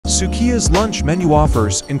Sukiya's lunch menu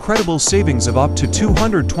offers incredible savings of up to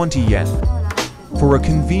 220 yen. For a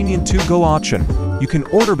convenient to-go option, you can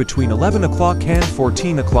order between 11 o'clock and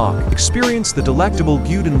 14 o'clock. Experience the delectable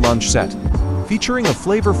gyudon lunch set, featuring a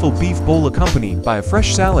flavorful beef bowl accompanied by a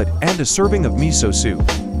fresh salad and a serving of miso soup.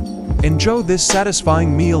 Enjoy this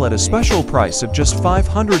satisfying meal at a special price of just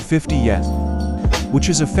 550 yen, which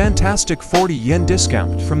is a fantastic 40 yen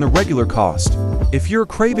discount from the regular cost. If you're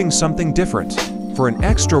craving something different, for an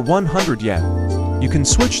extra 100 yen, you can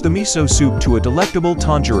switch the miso soup to a delectable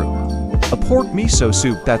tanjiro, a pork miso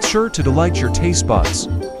soup that's sure to delight your taste buds.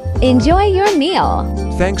 Enjoy your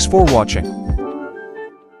meal. Thanks for watching.